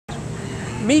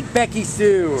Meet Becky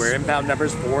Sue. Her impound number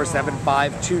is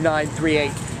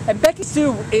 4752938. And Becky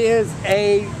Sue is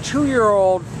a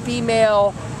 2-year-old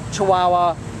female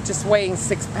Chihuahua, just weighing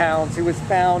 6 pounds, who was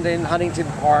found in Huntington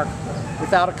Park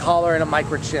without a collar and a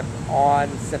microchip on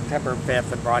September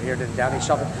 5th and brought here to the Downey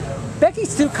shelter. Becky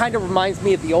Sue kind of reminds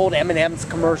me of the old M&M's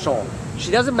commercial. She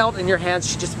doesn't melt in your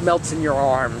hands, she just melts in your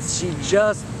arms. She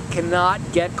just cannot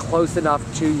get close enough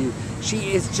to you.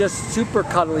 She is just super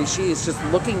cuddly. She is just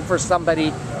looking for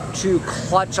somebody to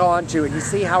clutch onto. And you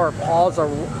see how her paws are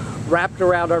wrapped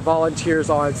around our volunteers'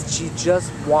 arms. She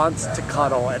just wants to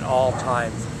cuddle at all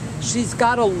times. She's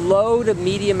got a low to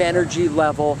medium energy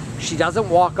level. She doesn't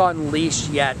walk on leash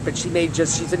yet, but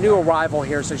she's a new arrival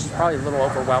here, so she's probably a little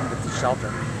overwhelmed at the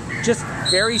shelter. Just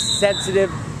very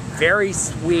sensitive, very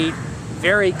sweet,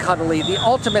 very cuddly, the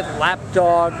ultimate lap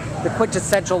dog, the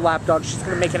quintessential lap dog. She's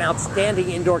going to make an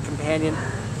outstanding indoor companion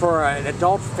for an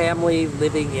adult family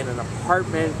living in an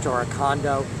apartment or a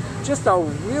condo. Just a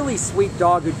really sweet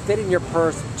dog who'd fit in your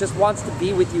purse, just wants to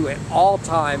be with you at all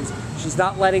times. She's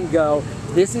not letting go.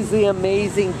 This is the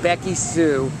amazing Becky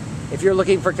Sue. If you're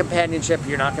looking for companionship,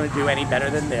 you're not going to do any better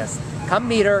than this. Come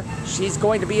meet her. She's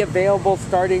going to be available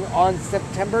starting on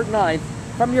September 9th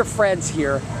from your friends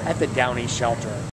here at the Downey shelter.